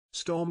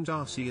Storm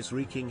Darcy is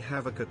wreaking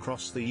havoc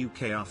across the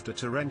UK after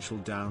torrential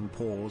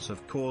downpours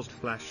have caused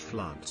flash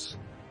floods.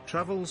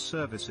 Travel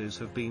services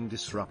have been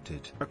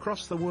disrupted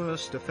across the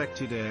worst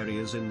affected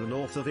areas in the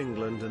north of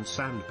England, and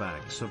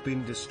sandbags have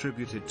been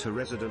distributed to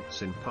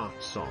residents in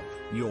parts of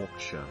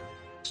Yorkshire.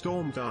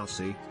 Storm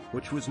Darcy,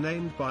 which was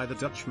named by the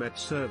Dutch Met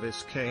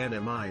Service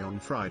KNMI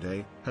on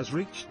Friday, has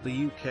reached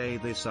the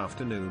UK this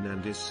afternoon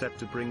and is set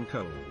to bring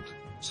cold,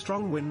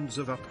 strong winds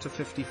of up to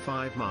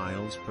 55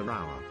 miles per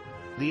hour.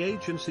 The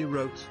agency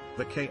wrote,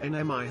 "The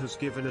KNMI has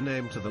given a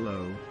name to the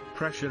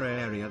low-pressure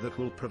area that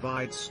will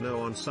provide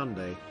snow on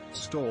Sunday,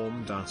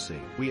 Storm Darcy.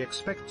 We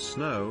expect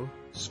snow,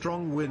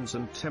 strong winds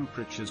and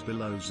temperatures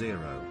below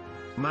zero."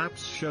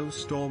 Maps show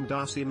Storm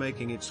Darcy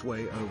making its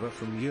way over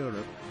from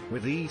Europe,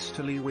 with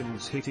easterly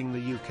winds hitting the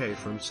UK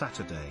from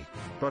Saturday,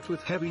 but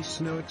with heavy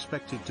snow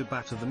expected to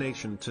batter the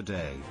nation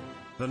today.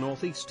 The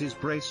northeast is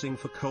bracing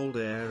for cold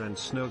air and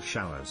snow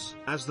showers,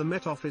 as the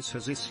Met Office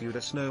has issued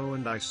a snow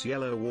and ice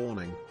yellow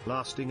warning,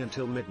 lasting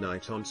until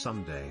midnight on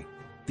Sunday.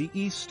 The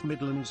East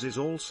Midlands is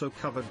also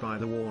covered by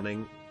the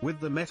warning, with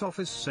the Met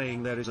Office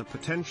saying there is a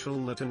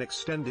potential that an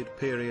extended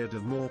period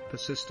of more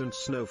persistent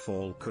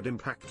snowfall could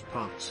impact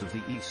parts of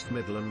the East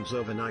Midlands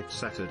overnight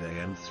Saturday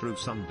and through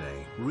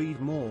Sunday. Read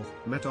more: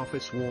 Met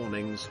Office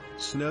warnings,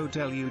 snow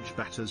deluge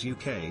batters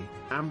UK,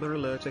 amber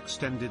alert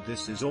extended.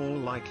 This is all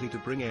likely to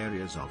bring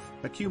areas of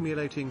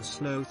accumulating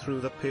snow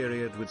through the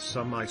period, with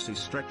some icy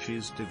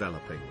stretches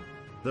developing.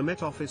 The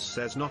Met Office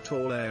says not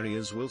all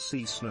areas will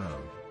see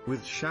snow,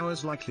 with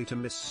showers likely to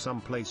miss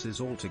some places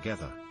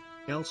altogether.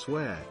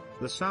 Elsewhere,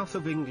 the south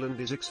of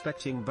England is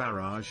expecting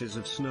barrages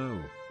of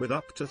snow, with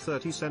up to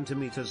 30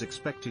 centimetres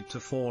expected to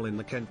fall in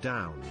the Kent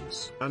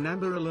Downs. An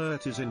amber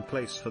alert is in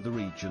place for the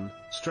region,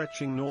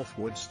 stretching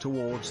northwards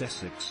towards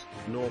Essex,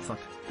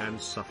 Norfolk,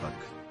 and Suffolk.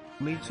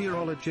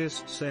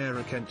 Meteorologist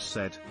Sarah Kent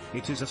said,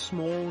 "It is a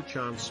small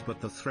chance, but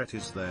the threat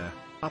is there.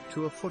 Up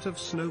to a foot of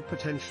snow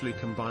potentially,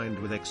 combined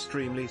with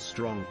extremely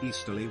strong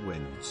easterly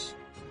winds.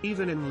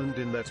 Even inland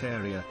in that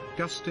area,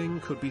 gusting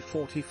could be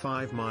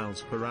 45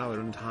 miles per hour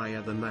and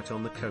higher than that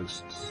on the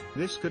coasts.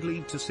 This could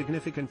lead to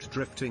significant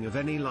drifting of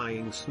any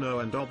lying snow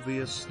and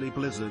obviously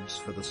blizzards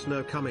for the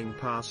snow coming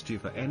past you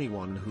for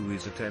anyone who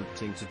is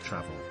attempting to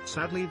travel.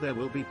 Sadly, there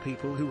will be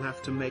people who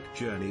have to make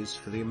journeys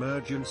for the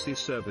emergency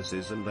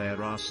services, and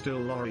there are still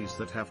lorries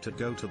that have to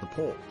go to the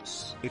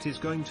ports. It is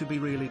going to be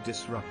really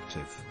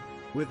disruptive."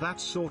 With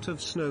that sort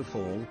of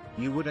snowfall,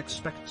 you would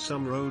expect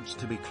some roads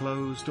to be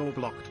closed or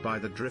blocked by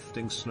the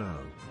drifting snow,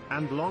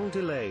 and long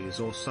delays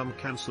or some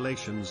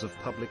cancellations of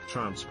public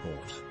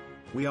transport.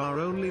 We are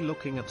only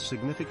looking at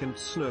significant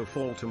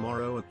snowfall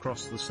tomorrow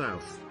across the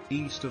south,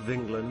 east of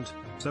England,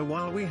 so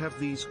while we have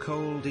these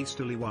cold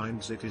easterly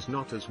winds, it is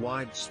not as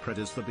widespread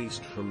as the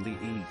beast from the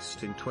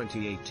east in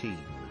 2018.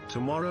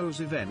 Tomorrow's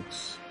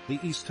events, the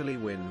easterly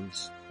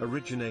winds,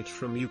 originate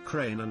from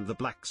Ukraine and the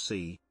Black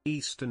Sea,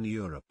 Eastern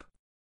Europe.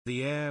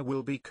 The air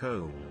will be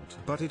cold,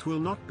 but it will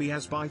not be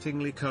as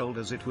bitingly cold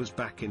as it was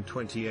back in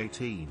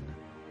 2018.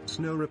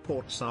 Snow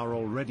reports are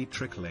already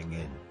trickling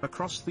in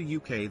across the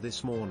UK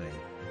this morning.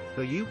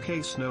 The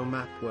UK Snow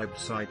Map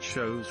website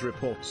shows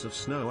reports of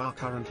snow are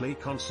currently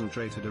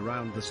concentrated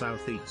around the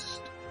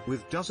southeast,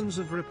 with dozens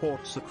of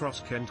reports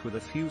across Kent with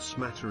a few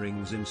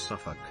smatterings in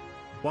Suffolk.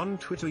 One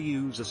Twitter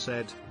user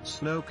said,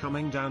 "Snow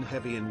coming down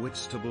heavy in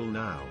Whitstable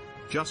now,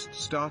 just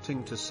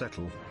starting to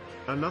settle."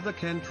 Another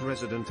Kent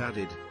resident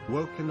added,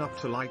 "Woken up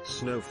to light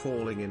snow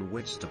falling in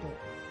Whitstable.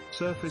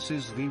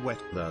 Surfaces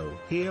wet though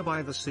here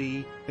by the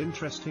sea.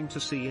 Interesting to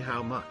see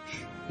how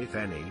much, if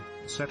any,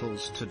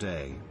 settles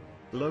today."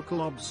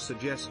 Local obs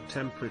suggest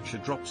temperature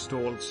drop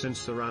stalled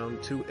since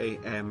around 2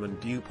 a.m. and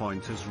dew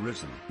point has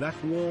risen. That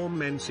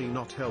warm NC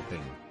not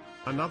helping.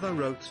 Another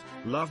wrote,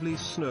 "Lovely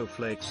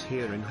snowflakes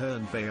here in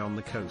Herne Bay on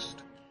the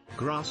coast.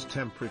 Grass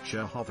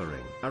temperature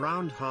hovering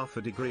around half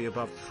a degree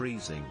above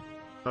freezing."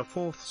 A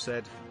fourth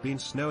said, "Been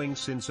snowing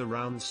since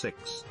around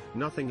 6,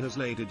 nothing has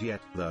laid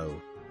yet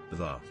though."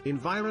 The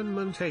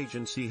Environment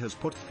Agency has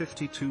put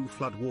 52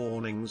 flood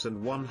warnings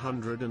and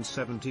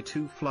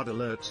 172 flood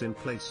alerts in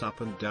place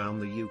up and down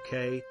the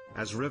UK,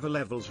 as river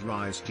levels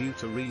rise due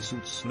to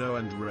recent snow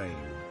and rain.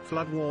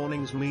 Flood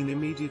warnings mean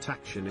immediate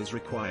action is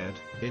required,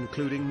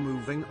 including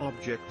moving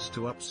objects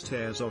to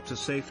upstairs or to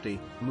safety,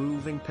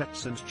 moving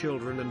pets and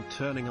children, and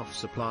turning off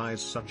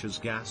supplies such as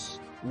gas,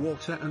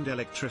 water and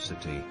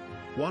electricity.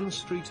 One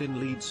street in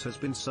Leeds has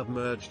been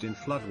submerged in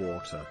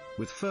floodwater,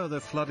 with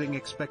further flooding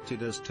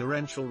expected as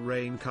torrential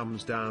rain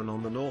comes down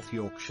on the North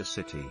Yorkshire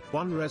city.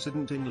 One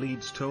resident in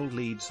Leeds told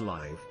Leeds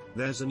Live,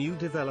 "There's a new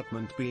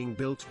development being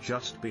built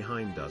just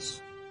behind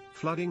us.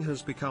 Flooding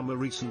has become a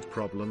recent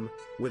problem,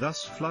 with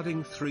us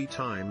flooding 3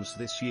 times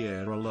this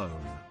year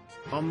alone.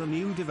 On the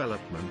new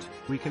development,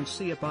 we can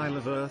see a pile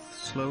of earth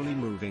slowly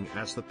moving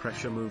as the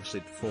pressure moves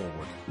it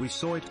forward. We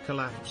saw it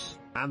collapse,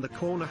 and the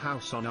corner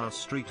house on our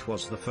street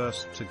was the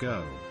first to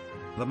go.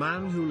 The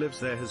man who lives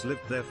there has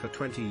lived there for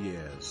 20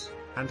 years,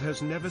 and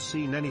has never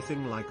seen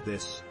anything like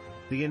this.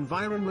 The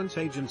Environment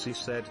Agency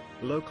said,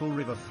 local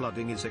river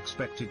flooding is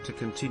expected to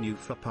continue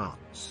for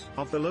parts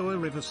of the lower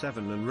River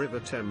Severn and River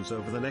Thames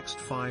over the next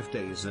 5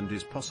 days and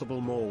is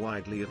possible more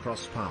widely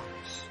across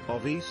parts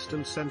of east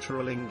and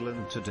central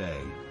England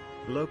today.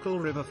 Local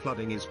river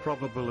flooding is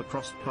probable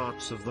across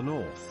parts of the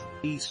north,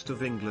 east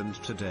of England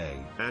today,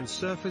 and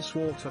surface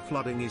water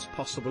flooding is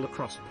possible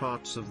across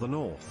parts of the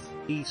north,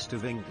 east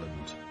of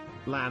England.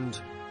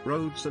 Land,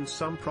 roads and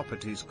some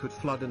properties could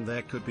flood and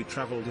there could be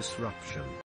travel disruption.